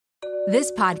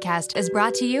This podcast is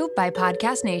brought to you by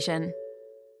Podcast Nation.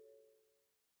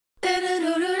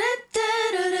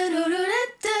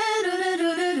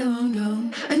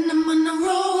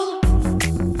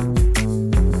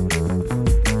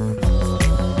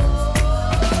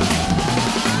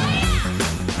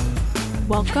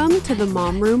 Welcome to the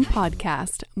Mom Room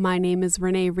Podcast. My name is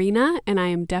Renee Rena, and I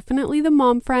am definitely the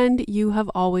mom friend you have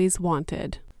always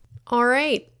wanted. All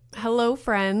right. Hello,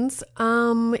 friends.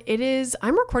 I'm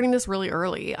recording this really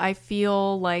early. I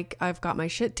feel like I've got my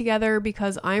shit together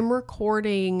because I'm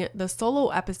recording the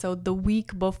solo episode the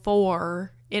week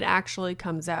before it actually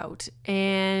comes out.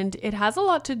 And it has a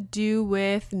lot to do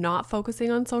with not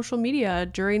focusing on social media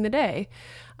during the day.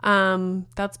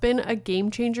 That's been a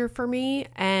game changer for me,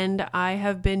 and I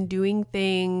have been doing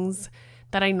things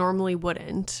that I normally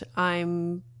wouldn't.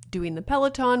 I'm doing the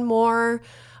Peloton more.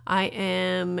 I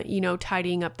am,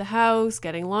 tidying up the house,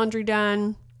 getting laundry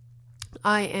done.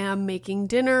 I am making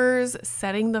dinners,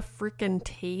 setting the freaking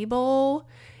table.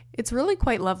 It's really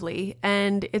quite lovely.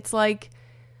 And it's like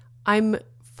I'm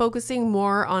focusing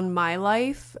more on my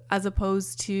life as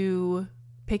opposed to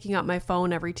picking up my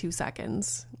phone every 2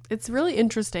 seconds. It's really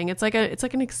interesting. It's like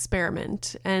an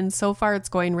experiment. And so far it's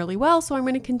going really well. So I'm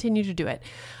going to continue to do it.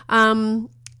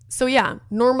 So yeah,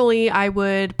 normally I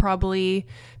would probably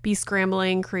be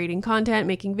scrambling, creating content,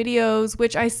 making videos,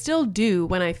 which I still do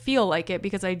when I feel like it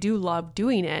because I do love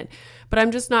doing it, but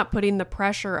I'm just not putting the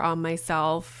pressure on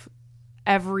myself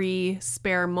every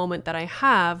spare moment that I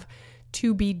have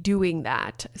to be doing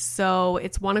that. So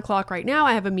it's 1:00 right now.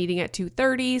 I have a meeting at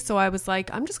 2:30. So I was like,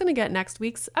 I'm just going to get next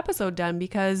week's episode done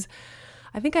because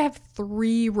I think I have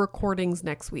 3 recordings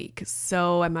next week.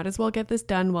 So I might as well get this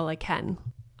done while I can.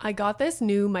 I got this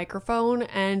new microphone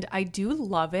and I do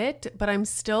love it, but I'm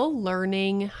still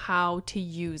learning how to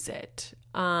use it.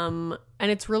 And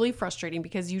it's really frustrating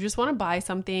because you just want to buy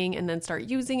something and then start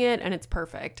using it and it's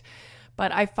perfect.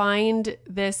 But I find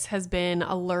this has been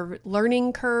a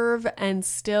learning curve and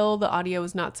still the audio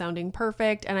is not sounding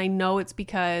perfect. And I know it's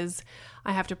because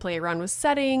I have to play around with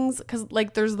settings because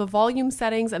there's the volume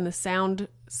settings and the sound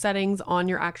settings on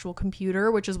your actual computer,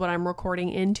 which is what I'm recording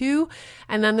into.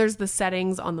 And then there's the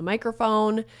settings on the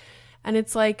microphone. And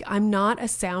it's like, I'm not a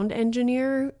sound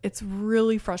engineer. It's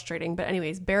really frustrating. But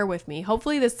anyways, bear with me.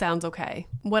 Hopefully this sounds okay.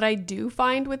 What I do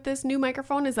find with this new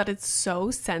microphone is that it's so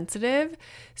sensitive.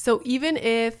 So even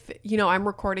if, I'm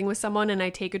recording with someone and I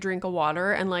take a drink of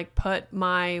water and put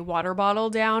my water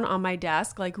bottle down on my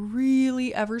desk,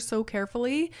 really ever so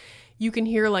carefully, you can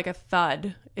hear a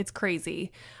thud. It's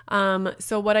crazy.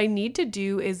 So what I need to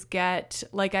do is get,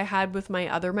 like I had with my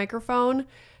other microphone,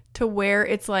 to where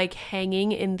it's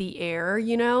hanging in the air,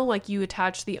 you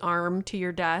attach the arm to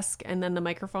your desk and then the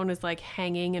microphone is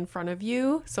hanging in front of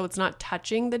you. So it's not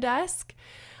touching the desk.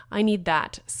 I need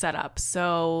that set up.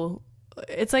 So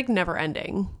it's never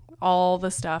ending, all the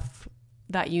stuff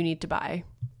that you need to buy.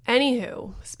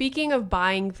 Anywho, speaking of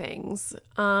buying things,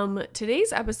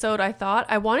 today's episode, I thought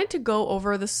I wanted to go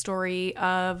over the story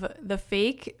of the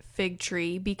fake fig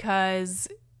tree because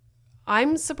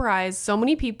I'm surprised so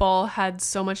many people had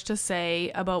so much to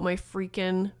say about my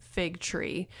freaking fig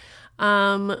tree.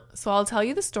 So I'll tell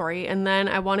you the story, and then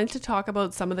I wanted to talk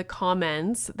about some of the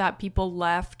comments that people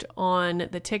left on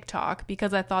the TikTok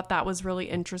because I thought that was really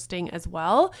interesting as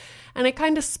well. And it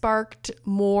kind of sparked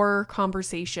more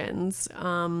conversations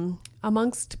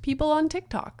amongst people on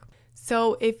TikTok.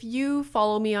 So if you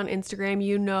follow me on Instagram,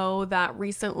 you know that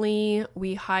recently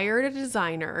we hired a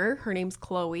designer. Her name's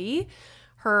Chloe.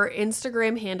 Her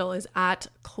Instagram handle is at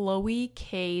Chloe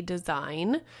K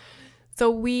Design. So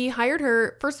we hired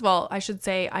her. First of all, I should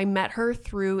say I met her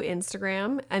through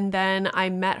Instagram, and then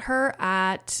I met her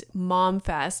at Mom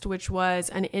Fest, which was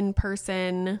an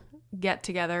in-person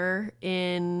get-together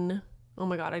in, oh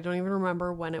my God, I don't even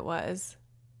remember when it was.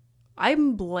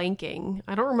 I'm blanking.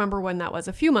 I don't remember when that was.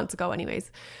 A few months ago anyways.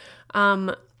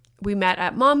 We met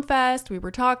at Mom Fest. We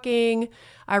were talking.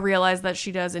 I realized that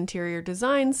she does interior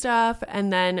design stuff.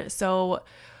 And then so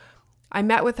I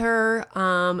met with her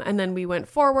and then we went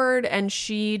forward and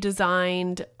she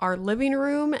designed our living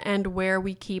room and where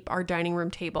we keep our dining room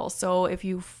table. So if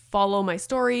you follow my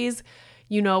stories,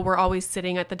 we're always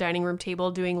sitting at the dining room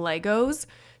table doing Legos.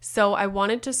 So I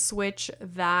wanted to switch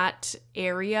that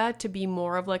area to be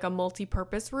more of a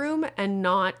multi-purpose room and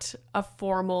not a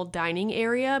formal dining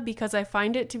area because I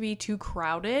find it to be too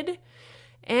crowded.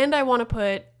 And I want to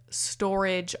put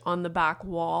storage on the back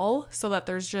wall so that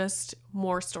there's just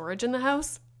more storage in the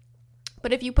house.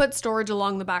 But if you put storage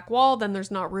along the back wall, then there's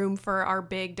not room for our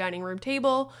big dining room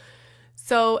table.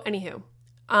 So anywho,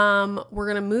 we're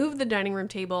going to move the dining room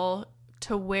table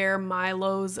to where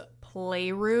Milo's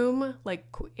playroom, like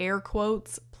air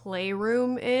quotes,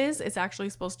 playroom is. It's actually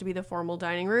supposed to be the formal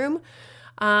dining room.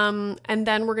 And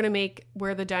then we're going to make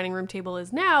where the dining room table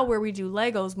is now, where we do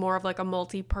Legos, more of like a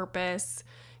multi-purpose,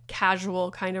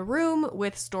 casual kind of room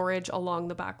with storage along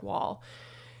the back wall.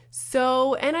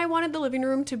 So, and I wanted the living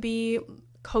room to be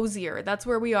cozier. That's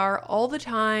where we are all the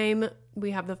time.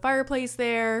 We have the fireplace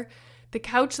there. The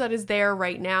couch that is there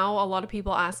right now, a lot of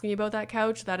people ask me about that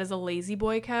couch. That is a lazy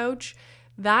boy couch.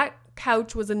 That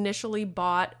couch was initially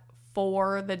bought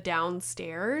for the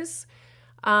downstairs.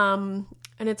 And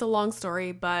it's a long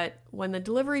story, but when the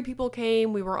delivery people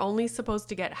came, we were only supposed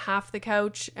to get half the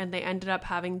couch and they ended up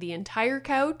having the entire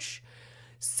couch.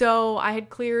 So I had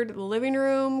cleared the living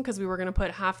room because we were going to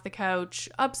put half the couch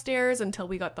upstairs until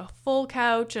we got the full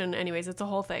couch. And anyways, it's a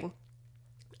whole thing.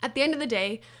 At the end of the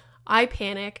day, I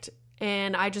panicked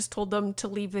and I just told them to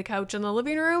leave the couch in the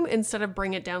living room instead of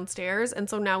bring it downstairs. And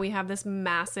so now we have this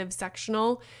massive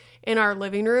sectional in our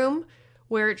living room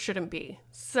where it shouldn't be.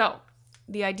 So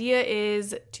the idea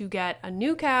is to get a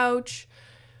new couch,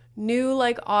 new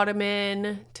like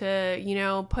ottoman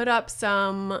to, put up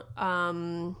some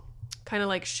kind of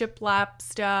like shiplap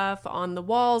stuff on the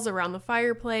walls around the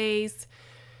fireplace.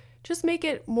 Just make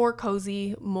it more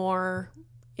cozy, more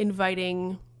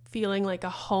inviting, feeling like a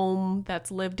home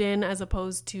that's lived in as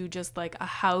opposed to just like a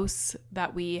house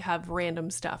that we have random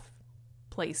stuff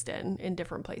placed in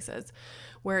different places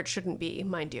where it shouldn't be,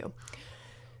 mind you.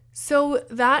 So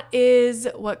that is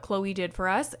what Chloe did for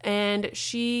us, and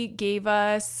she gave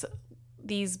us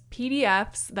these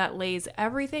PDFs that lays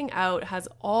everything out, has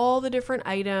all the different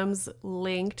items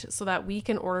linked so that we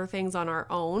can order things on our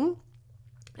own,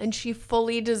 and she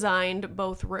fully designed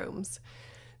both rooms.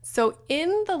 So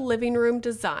in the living room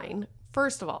design,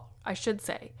 first of all, I should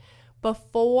say,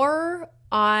 before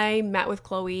I met with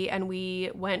Chloe and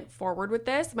we went forward with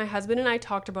this, my husband and I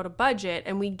talked about a budget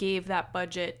and we gave that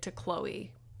budget to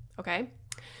Chloe. Okay.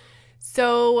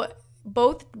 So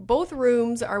both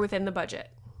rooms are within the budget.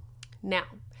 Now,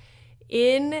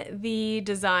 in the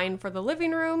design for the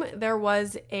living room, there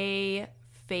was a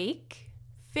fake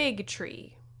fig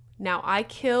tree. Now, I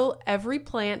kill every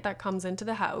plant that comes into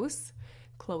the house.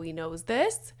 Chloe knows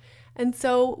this. And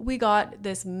so we got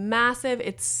this massive,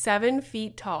 it's 7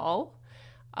 feet tall,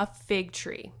 a fig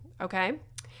tree. Okay.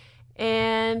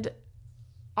 And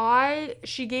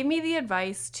she gave me the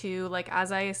advice to, like,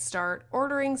 as I start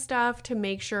ordering stuff, to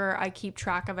make sure I keep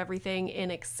track of everything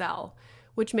in Excel,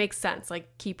 which makes sense.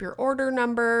 Like, keep your order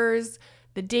numbers,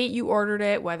 the date you ordered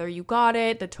it, whether you got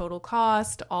it, the total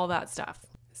cost, all that stuff.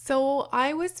 So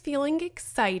I was feeling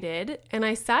excited and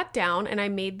I sat down and I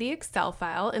made the Excel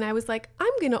file and I was like,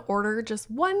 I'm going to order just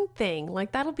one thing.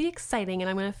 Like, that'll be exciting and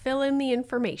I'm going to fill in the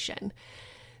information.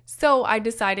 So I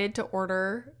decided to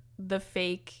order the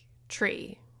fake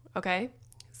tree. Okay.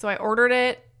 So I ordered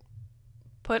it,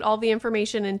 put all the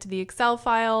information into the Excel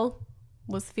file,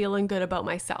 was feeling good about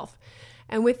myself.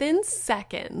 And within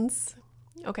seconds,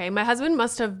 okay, my husband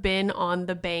must have been on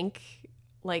the bank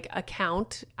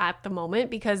account at the moment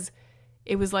because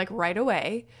it was like right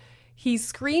away. He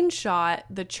screenshot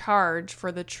the charge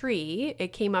for the tree.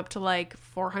 It came up to like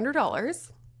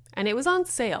 $400 and it was on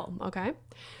sale. Okay.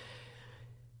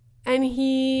 And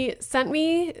he sent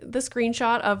me the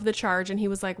screenshot of the charge and he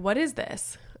was like, what is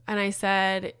this? And I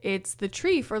said, it's the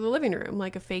tree for the living room,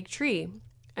 like a fake tree.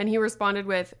 And he responded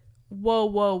with, whoa,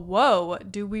 whoa, whoa.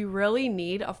 Do we really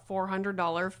need a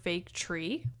 $400 fake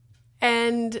tree?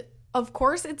 And of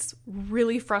course, it's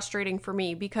really frustrating for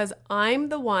me because I'm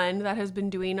the one that has been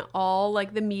doing all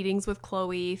like the meetings with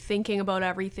Chloe, thinking about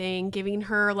everything, giving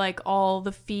her like all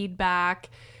the feedback,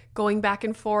 going back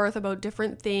and forth about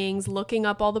different things, looking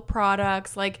up all the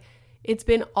products. Like, it's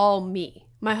been all me.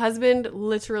 My husband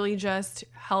literally just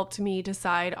helped me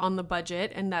decide on the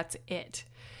budget and that's it.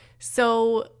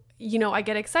 So, I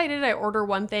get excited. I order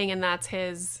one thing and that's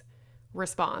his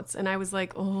response. And I was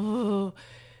like, oh,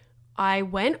 I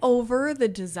went over the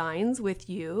designs with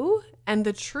you and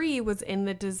the tree was in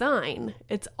the design.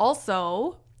 It's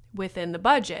also within the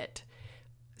budget.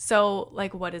 So,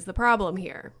 like, what is the problem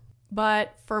here?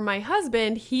 But for my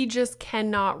husband, he just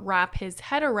cannot wrap his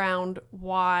head around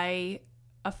why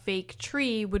a fake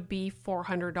tree would be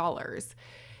 $400.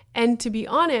 And to be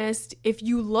honest, if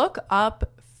you look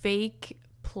up fake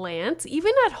plants,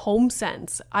 even at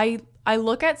HomeSense, I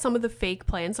look at some of the fake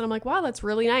plants and I'm like, wow, that's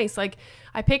really nice. Like,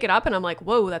 I pick it up and I'm like,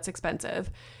 whoa, that's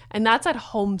expensive. And that's at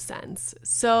HomeSense.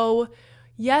 So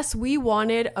yes, we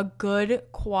wanted a good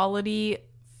quality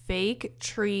fake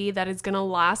tree that is going to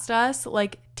last us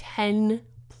like 10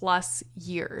 plus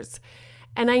years.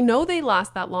 And I know they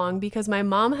last that long because my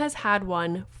mom has had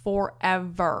one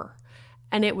forever.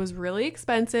 and it was really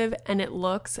expensive and it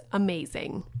looks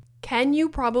amazing. Can you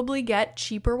probably get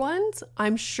cheaper ones?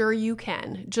 I'm sure you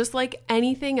can. Just like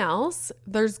anything else,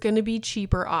 there's going to be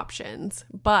cheaper options,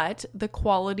 but the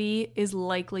quality is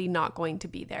likely not going to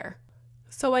be there.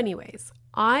 So anyways,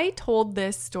 I told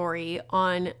this story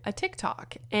on a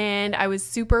TikTok and I was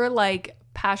super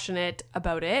passionate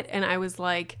about it. And I was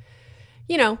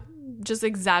just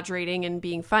exaggerating and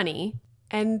being funny.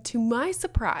 And to my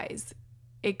surprise,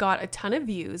 it got a ton of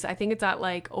views. I think it's at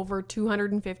over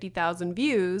 250,000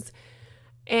 views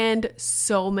and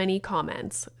so many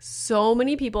comments. So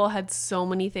many people had so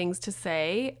many things to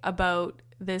say about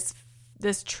this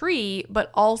tree, but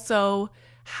also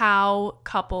how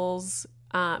couples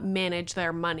manage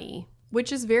their money,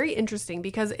 which is very interesting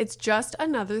because it's just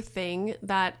another thing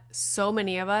that so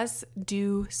many of us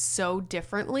do so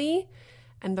differently.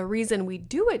 And the reason we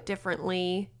do it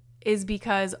differently is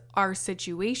because our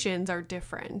situations are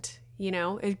different.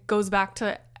 It goes back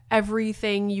to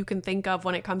everything you can think of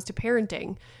when it comes to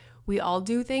parenting. We all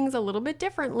do things a little bit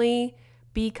differently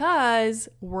because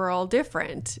we're all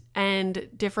different and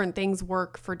different things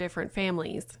work for different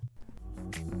families.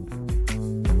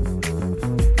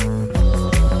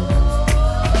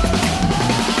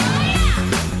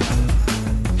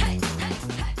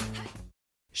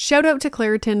 Shout out to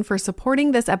Claritin for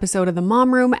supporting this episode of the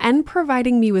Mom Room and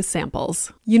providing me with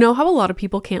samples. You know how a lot of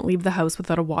people can't leave the house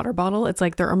without a water bottle? It's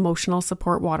like their emotional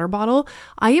support water bottle.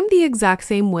 I am the exact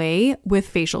same way with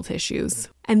facial tissues.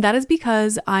 And that is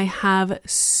because I have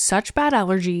such bad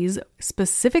allergies,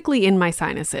 specifically in my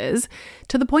sinuses,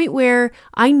 to the point where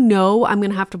I know I'm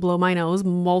going to have to blow my nose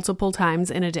multiple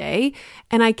times in a day,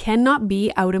 and I cannot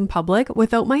be out in public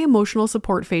without my emotional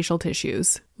support facial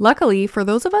tissues. Luckily, for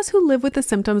those of us who live with the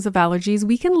symptoms of allergies,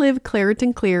 we can live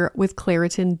Claritin Clear with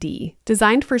Claritin D.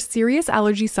 Designed for serious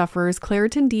allergy sufferers,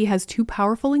 Claritin D has 2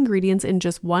 powerful ingredients in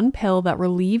just one pill that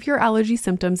relieve your allergy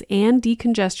symptoms and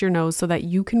decongest your nose so that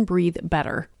you can breathe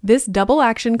better. This double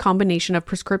action combination of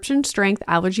prescription strength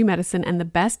allergy medicine and the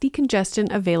best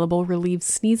decongestant available relieves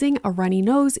sneezing, a runny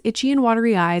nose, itchy and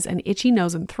watery eyes, an itchy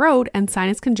nose and throat, and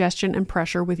sinus congestion and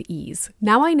pressure with ease.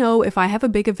 Now I know if I have a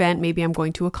big event, maybe I'm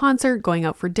going to a concert, going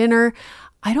out for dinner,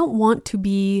 I don't want to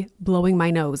be blowing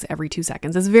my nose every 2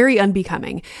 seconds. It's very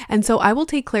unbecoming. And so I will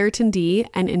take Claritin D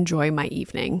and enjoy my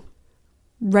evening.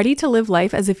 Ready to live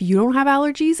life as if you don't have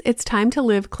allergies? It's time to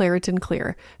live Claritin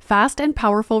Clear. Fast and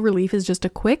powerful relief is just a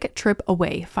quick trip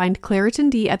away. Find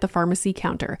Claritin D at the pharmacy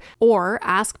counter or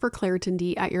ask for Claritin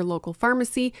D at your local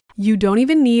pharmacy. You don't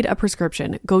even need a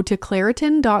prescription. Go to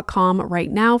Claritin.com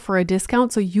right now for a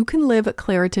discount so you can live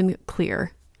Claritin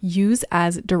Clear. Use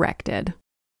as directed.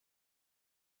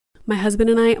 My husband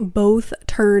and I both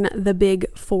turn the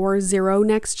big 40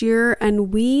 next year,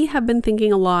 and we have been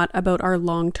thinking a lot about our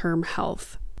long-term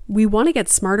health. We want to get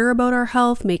smarter about our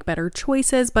health, make better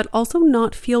choices, but also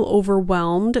not feel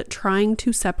overwhelmed trying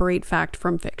to separate fact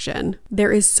from fiction.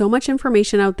 There is so much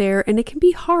information out there, and it can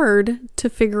be hard to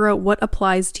figure out what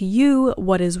applies to you,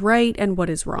 what is right, and what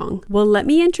is wrong. Well, let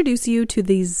me introduce you to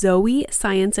the Zoe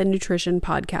Science and Nutrition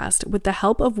podcast. With the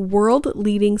help of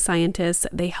world-leading scientists,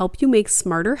 they help you make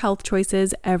smarter health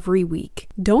choices every week.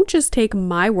 Don't just take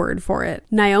my word for it.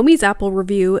 Naomi's Apple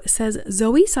review says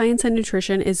Zoe Science and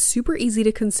Nutrition is super easy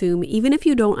to consume even if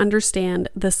you don't understand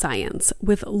the science,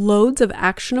 with loads of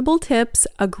actionable tips,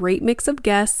 a great mix of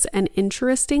guests, and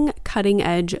interesting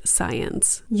cutting-edge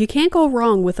science. You can't go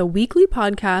wrong with a weekly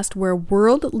podcast where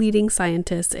world-leading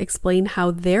scientists explain how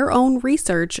their own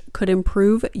research could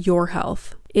improve your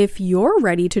health. If you're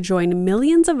ready to join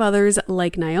millions of others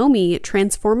like Naomi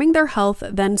transforming their health,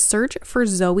 then search for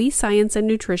Zoe Science and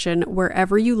Nutrition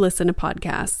wherever you listen to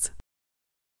podcasts.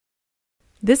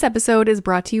 This episode is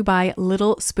brought to you by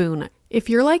Little Spoon. If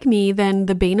you're like me, then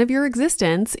the bane of your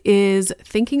existence is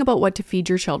thinking about what to feed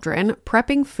your children,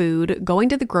 prepping food, going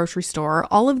to the grocery store,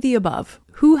 all of the above.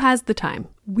 Who has the time?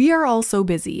 We are all so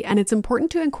busy, and it's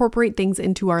important to incorporate things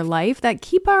into our life that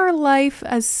keep our life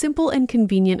as simple and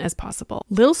convenient as possible.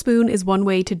 Little Spoon is one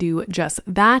way to do just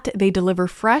that. They deliver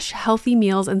fresh, healthy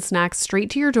meals and snacks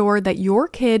straight to your door that your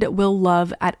kid will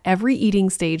love at every eating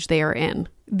stage they are in.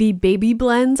 The baby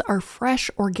blends are fresh,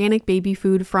 organic baby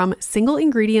food from single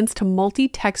ingredients to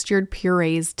multi-textured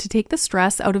purees to take the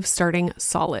stress out of starting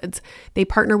solids. They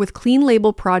partner with Clean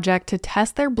Label Project to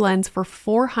test their blends for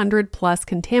 400 plus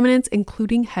contaminants,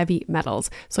 including heavy metals,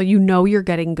 so you know you're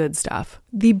getting good stuff.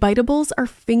 The Biteables are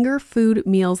finger food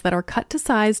meals that are cut to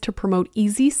size to promote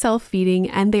easy self-feeding,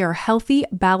 and they are healthy,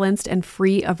 balanced, and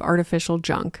free of artificial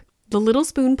junk. The Little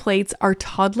Spoon plates are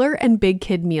toddler and big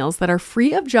kid meals that are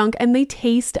free of junk and they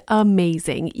taste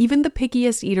amazing. Even the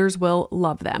pickiest eaters will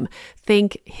love them.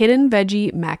 Think hidden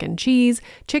veggie mac and cheese,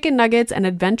 chicken nuggets, and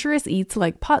adventurous eats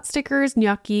like pot stickers,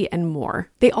 gnocchi, and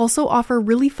more. They also offer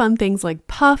really fun things like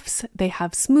puffs, they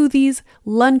have smoothies,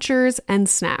 lunchers, and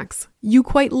snacks. You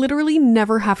quite literally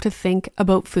never have to think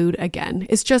about food again.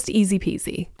 It's just easy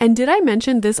peasy. And did I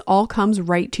mention this all comes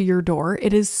right to your door?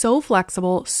 It is so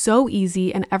flexible, so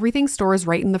easy, and everything stores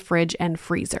right in the fridge and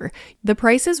freezer. The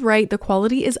price is right, the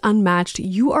quality is unmatched.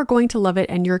 You are going to love it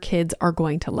and your kids are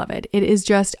going to love it. It is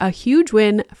just a huge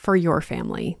win for your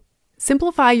family.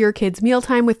 Simplify your kids'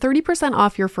 mealtime with 30%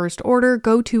 off your first order.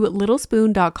 Go to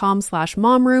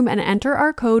littlespoon.com/momroom and enter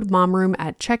our code momroom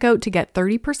at checkout to get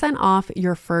 30% off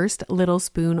your first Little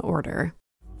Spoon order.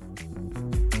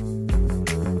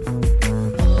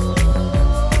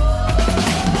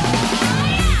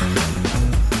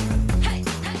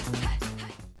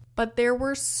 But there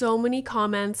were so many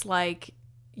comments like,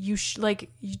 you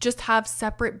just have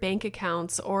separate bank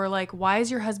accounts, or like, why is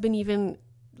your husband even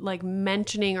like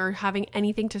mentioning or having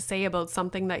anything to say about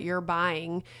something that you're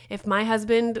buying? If my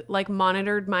husband like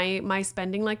monitored my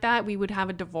spending like that, we would have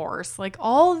a divorce. Like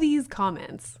all these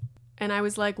comments. And I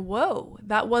was like, whoa,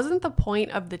 that wasn't the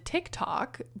point of the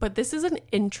TikTok, but this is an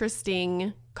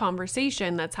interesting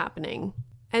conversation that's happening.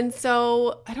 And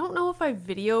so I don't know if I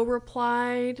video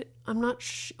replied. I'm not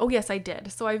oh yes, I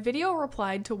did. So I video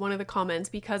replied to one of the comments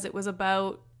because it was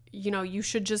about, you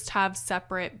should just have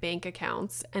separate bank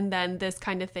accounts and then this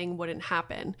kind of thing wouldn't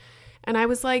happen. And I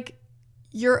was like,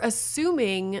 you're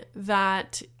assuming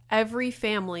that every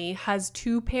family has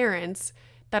two parents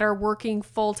that are working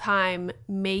full time,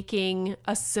 making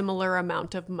a similar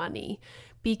amount of money.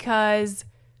 Because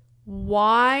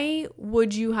why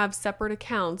would you have separate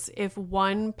accounts if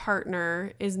one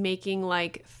partner is making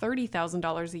like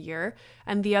 $30,000 a year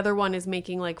and the other one is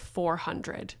making like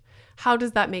 $400,000? How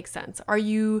does that make sense? Are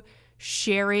you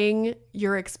sharing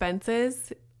your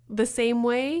expenses the same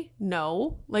way?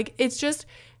 No. Like it's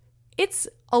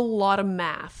a lot of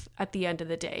math at the end of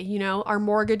the day. Our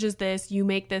mortgage is this, you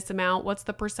make this amount. What's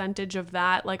the percentage of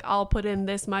that? Like I'll put in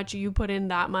this much, you put in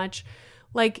that much.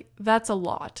 Like that's a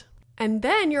lot. And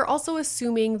then you're also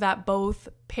assuming that both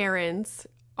parents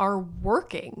are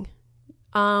working.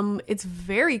 It's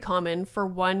very common for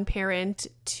one parent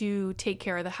to take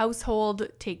care of the household,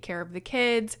 take care of the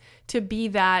kids, to be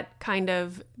that kind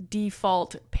of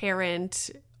default parent,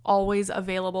 always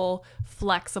available,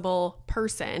 flexible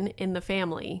person in the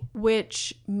family,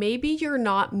 which maybe you're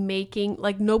not making,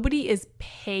 like nobody is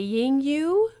paying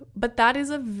you, but that is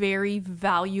a very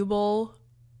valuable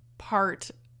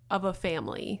part of a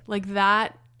family. Like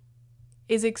that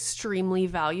is extremely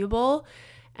valuable.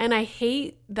 And I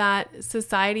hate that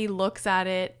society looks at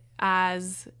it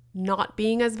as not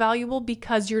being as valuable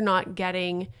because you're not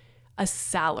getting a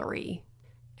salary.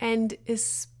 And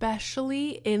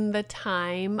especially in the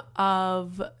time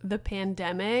of the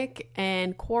pandemic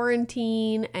and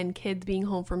quarantine and kids being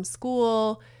home from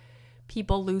school,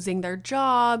 people losing their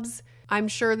jobs, I'm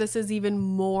sure this is even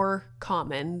more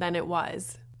common than it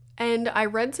was. And I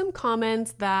read some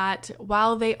comments that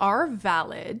while they are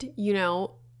valid,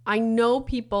 I know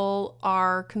people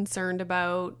are concerned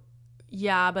about,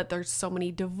 but there's so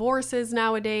many divorces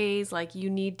nowadays, like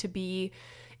you need to be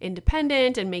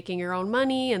independent and making your own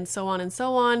money and so on and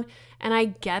so on. And I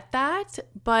get that,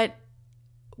 but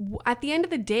at the end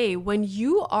of the day, when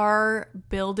you are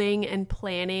building and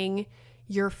planning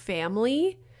your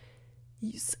family,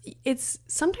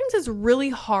 sometimes it's really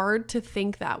hard to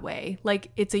think that way.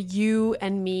 Like it's a you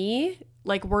and me.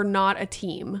 Like we're not a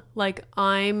team. Like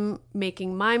I'm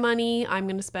making my money. I'm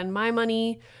going to spend my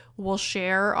money. We'll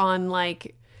share on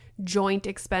like joint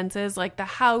expenses like the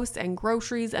house and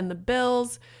groceries and the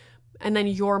bills. And then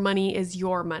your money is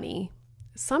your money.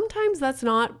 Sometimes that's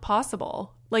not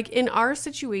possible. Like in our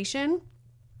situation,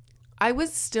 I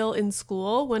was still in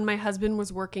school when my husband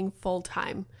was working full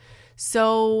time.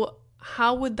 So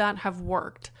how would that have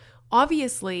worked?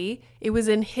 Obviously, it was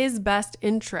in his best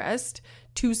interest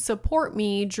to support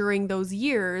me during those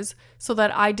years so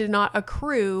that I did not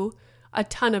accrue a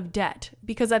ton of debt.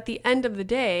 Because at the end of the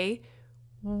day,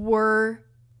 we're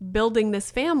building this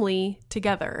family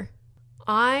together.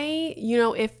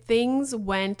 If things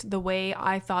went the way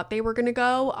I thought they were going to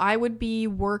go, I would be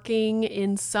working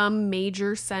in some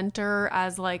major center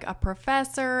as like a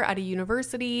professor at a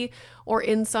university or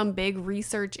in some big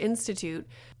research institute.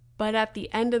 But at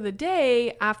the end of the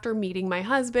day, after meeting my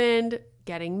husband,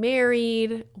 getting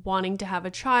married, wanting to have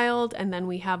a child, and then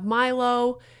we have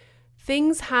Milo,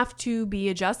 things have to be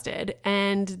adjusted,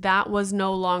 and that was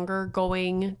no longer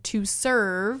going to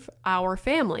serve our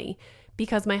family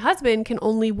because my husband can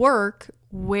only work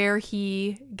where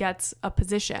he gets a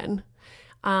position.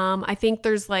 I think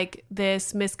there's like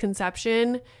this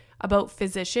misconception about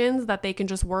physicians that they can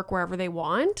just work wherever they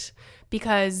want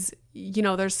because, you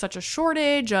know, there's such a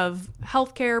shortage of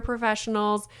healthcare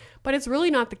professionals, but it's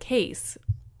really not the case.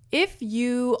 If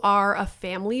you are a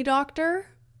family doctor,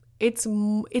 it's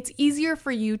easier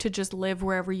for you to just live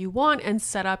wherever you want and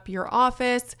set up your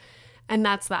office, and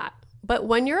that's that. But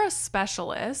when you're a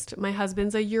specialist, my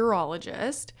husband's a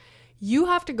urologist, you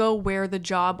have to go where the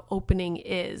job opening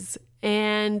is.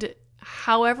 And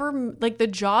however, like the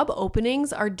job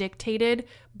openings are dictated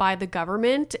by the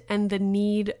government and the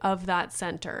need of that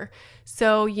center.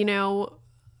 So, you know,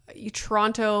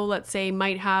 Toronto, let's say,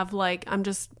 might have like, I'm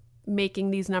just making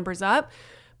these numbers up,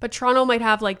 but Toronto might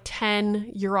have like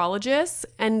 10 urologists,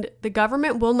 and the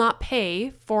government will not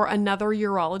pay for another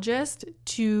urologist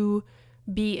to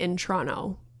be in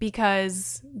Toronto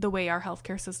because the way our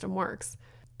healthcare system works.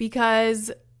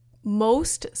 Because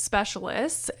most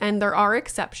specialists, and there are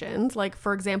exceptions, like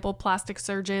for example, plastic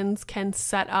surgeons can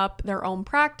set up their own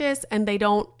practice and they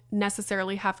don't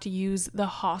necessarily have to use the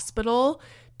hospital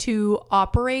to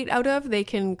operate out of. They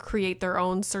can create their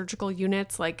own surgical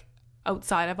units like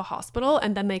outside of a hospital,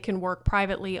 and then they can work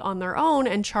privately on their own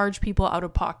and charge people out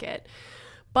of pocket.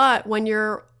 But when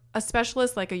you're a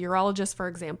specialist, like a urologist, for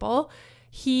example,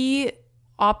 he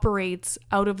operates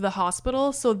out of the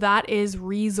hospital. So that is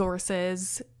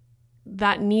resources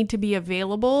that need to be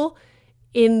available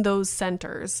in those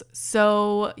centers.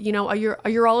 So, you know, a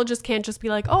urologist can't just be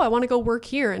like, oh, I want to go work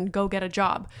here and go get a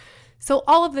job. So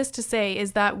all of this to say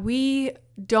is that we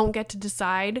don't get to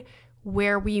decide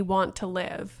where we want to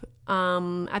live.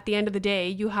 At the end of the day,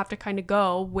 you have to kind of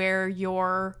go where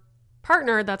your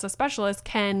partner that's a specialist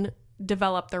can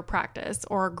develop their practice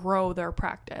or grow their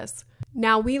practice.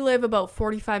 Now, we live about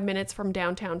 45 minutes from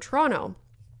downtown Toronto.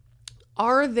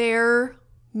 Are there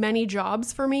many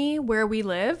jobs for me where we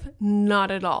live? Not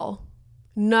at all.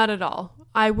 Not at all.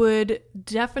 I would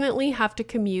definitely have to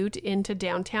commute into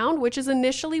downtown, which is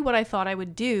initially what I thought I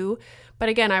would do. But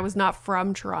again, I was not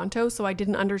from Toronto, so I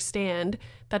didn't understand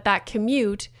that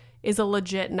commute is a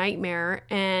legit nightmare.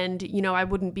 And, you know, I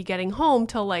wouldn't be getting home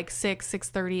till like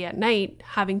 6:30 at night,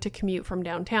 having to commute from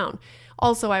downtown.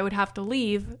 Also, I would have to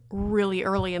leave really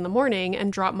early in the morning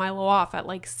and drop Milo off at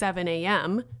like 7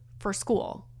 a.m. for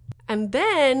school. And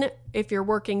then if you're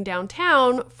working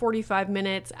downtown, 45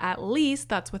 minutes at least,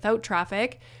 that's without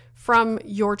traffic, from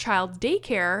your child's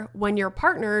daycare, when your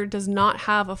partner does not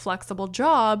have a flexible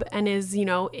job and is, you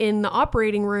know, in the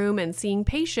operating room and seeing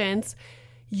patients,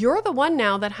 you're the one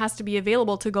now that has to be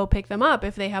available to go pick them up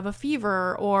if they have a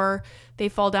fever or they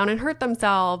fall down and hurt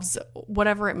themselves,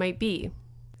 whatever it might be.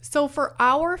 So for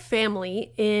our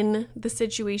family in the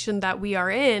situation that we are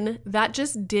in, that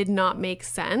just did not make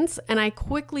sense. And I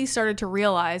quickly started to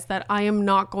realize that I am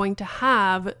not going to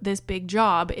have this big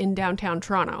job in downtown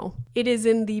Toronto. It is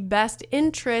in the best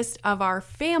interest of our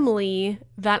family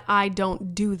that I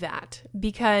don't do that,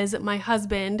 because my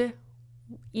husband,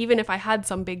 even if I had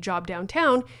some big job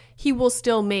downtown, he will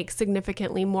still make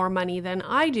significantly more money than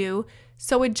I do.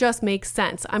 So it just makes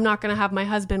sense. I'm not going to have my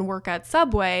husband work at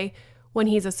Subway when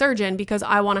he's a surgeon because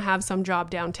I want to have some job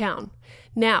downtown.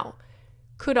 Now,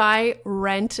 could I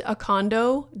rent a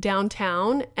condo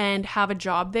downtown and have a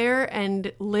job there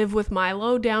and live with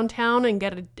Milo downtown and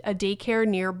get a daycare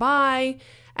nearby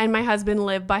and my husband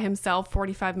live by himself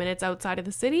 45 minutes outside of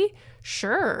the city?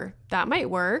 Sure, that might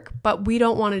work, but we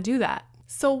don't want to do that.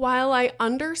 So while I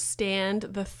understand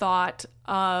the thought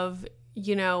of,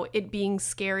 you know, it being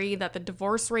scary that the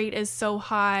divorce rate is so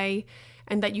high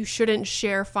and that you shouldn't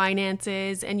share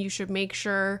finances and you should make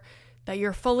sure that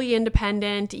you're fully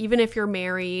independent, even if you're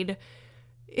married,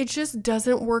 it just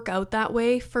doesn't work out that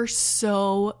way for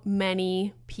so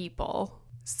many people.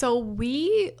 So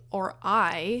we, or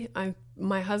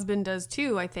my husband does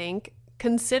too, I think,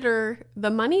 consider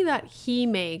the money that he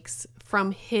makes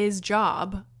from his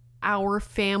job our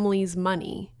family's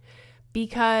money,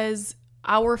 because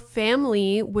our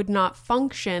family would not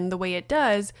function the way it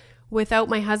does without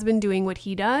my husband doing what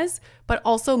he does, but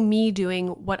also me doing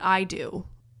what I do.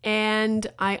 And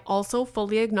I also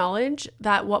fully acknowledge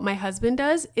that what my husband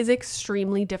does is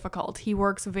extremely difficult. He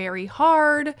works very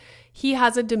hard. He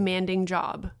has a demanding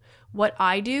job. What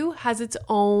I do has its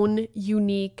own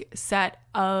unique set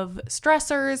of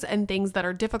stressors and things that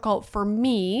are difficult for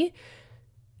me,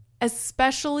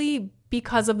 especially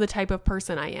because of the type of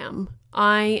person I am.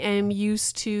 I am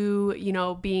used to, you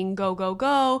know, being go, go,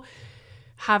 go,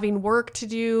 having work to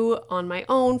do on my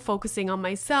own, focusing on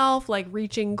myself, like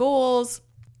reaching goals.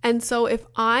 And so if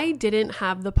I didn't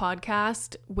have the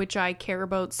podcast, which I care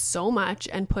about so much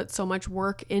and put so much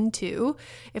work into,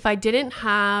 if I didn't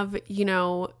have,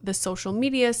 the social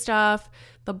media stuff,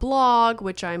 the blog,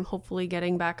 which I'm hopefully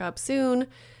getting back up soon,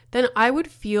 then I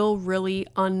would feel really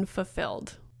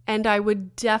unfulfilled. And I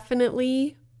would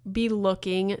definitely be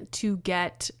looking to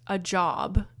get a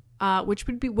job, which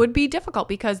would be difficult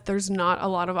because there's not a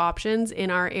lot of options in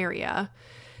our area.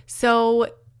 So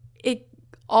it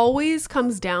always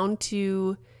comes down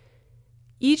to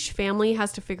each family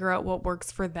has to figure out what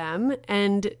works for them,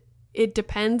 and it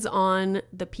depends on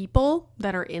the people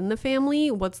that are in the family.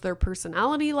 What's their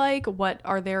personality like? What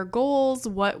are their goals?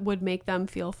 What would make them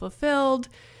feel fulfilled?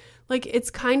 Like, it's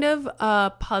kind of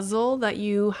a puzzle that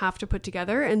you have to put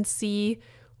together and see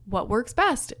what works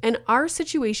best. And our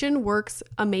situation works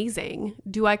amazing.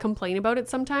 Do I complain about it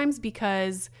sometimes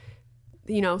because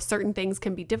certain things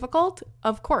can be difficult?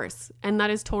 Of course. And that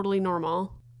is totally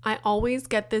normal. I always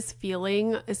get this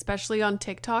feeling, especially on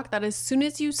TikTok, that as soon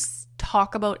as you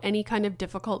talk about any kind of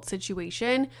difficult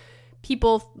situation,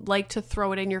 people like to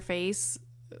throw it in your face,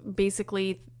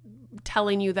 basically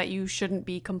telling you that you shouldn't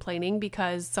be complaining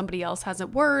because somebody else has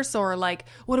it worse, or like,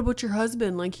 what about your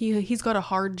husband? Like he's got a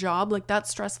hard job. Like, that's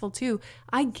stressful too.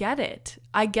 I get it.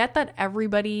 I get that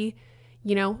everybody,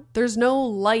 there's no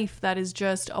life that is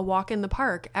just a walk in the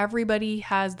park. Everybody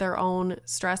has their own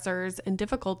stressors and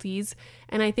difficulties,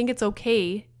 and I think it's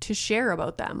okay to share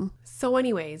about them. So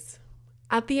anyways,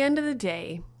 at the end of the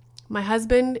day, my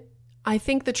husband, I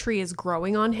think the tree is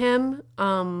growing on him.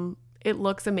 It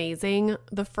looks amazing.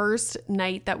 The first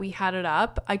night that we had it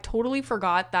up, I totally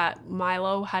forgot that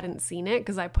Milo hadn't seen it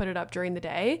because I put it up during the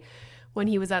day when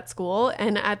he was at school.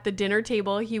 And at the dinner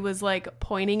table, he was like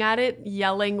pointing at it,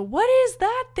 yelling, "What is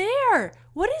that there?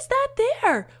 What is that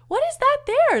there? What is that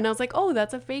there?" And I was like, "Oh,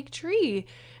 that's a fake tree."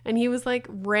 And he was like,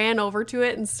 ran over to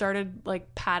it and started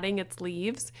like patting its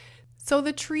leaves. So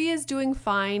the tree is doing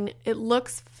fine. It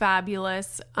looks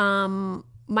fabulous.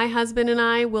 My husband and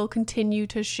I will continue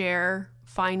to share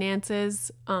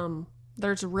finances.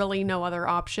 There's really no other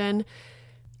option.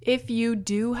 If you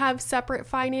do have separate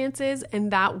finances and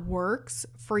that works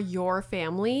for your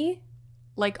family,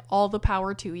 like, all the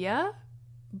power to you.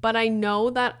 But I know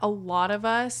that a lot of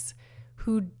us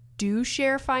who do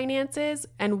share finances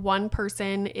and one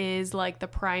person is like the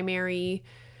primary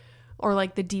or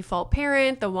like the default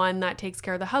parent, the one that takes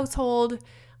care of the household,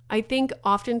 I think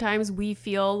oftentimes we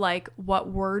feel like what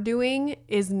we're doing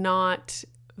is not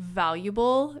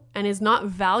valuable and is not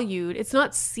valued. It's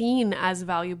not seen as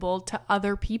valuable to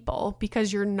other people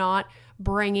because you're not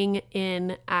bringing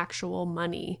in actual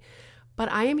money. But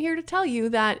I am here to tell you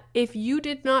that if you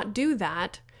did not do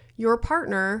that, your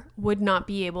partner would not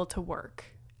be able to work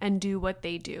and do what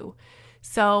they do.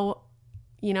 So,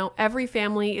 every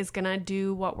family is going to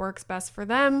do what works best for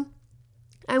them.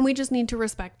 And we just need to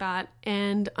respect that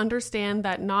and understand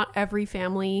that not every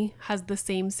family has the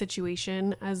same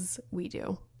situation as we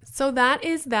do. So that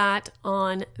is that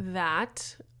on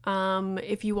that.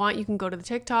 If you want, you can go to the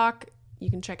TikTok. You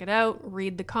can check it out,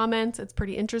 read the comments. It's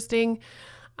pretty interesting.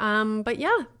 But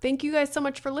yeah, thank you guys so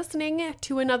much for listening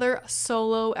to another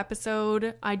solo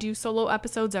episode. I do solo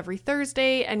episodes every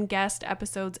Thursday and guest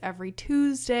episodes every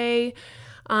Tuesday.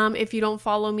 If you don't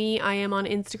follow me, I am on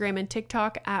Instagram and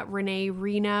TikTok at Renee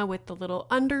Rena with the little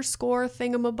underscore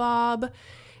thingamabob.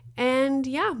 And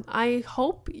yeah, I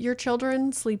hope your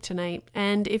children sleep tonight.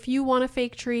 And if you want a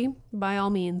fake tree, by all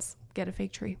means, get a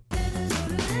fake tree.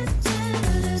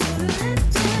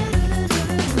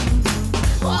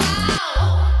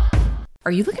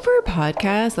 Are you looking for a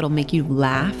podcast that'll make you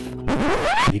laugh?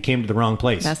 You came to the wrong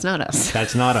place. That's not us.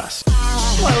 That's not us.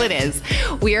 Well, it is.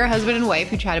 We are a husband and wife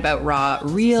who chat about raw,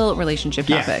 real relationship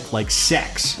topics. Like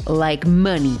sex. Like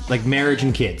money. Like marriage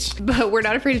and kids. But we're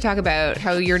not afraid to talk about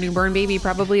how your newborn baby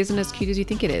probably isn't as cute as you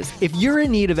think it is. If you're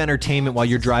in need of entertainment while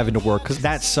you're driving to work, because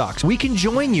that sucks, we can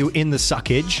join you in the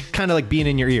suckage, kind of like being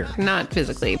in your ear. Not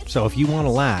physically. So if you want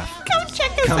to laugh, Come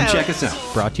check us out. Come check us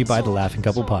out. brought to you by the Laughing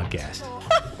Couple Podcast.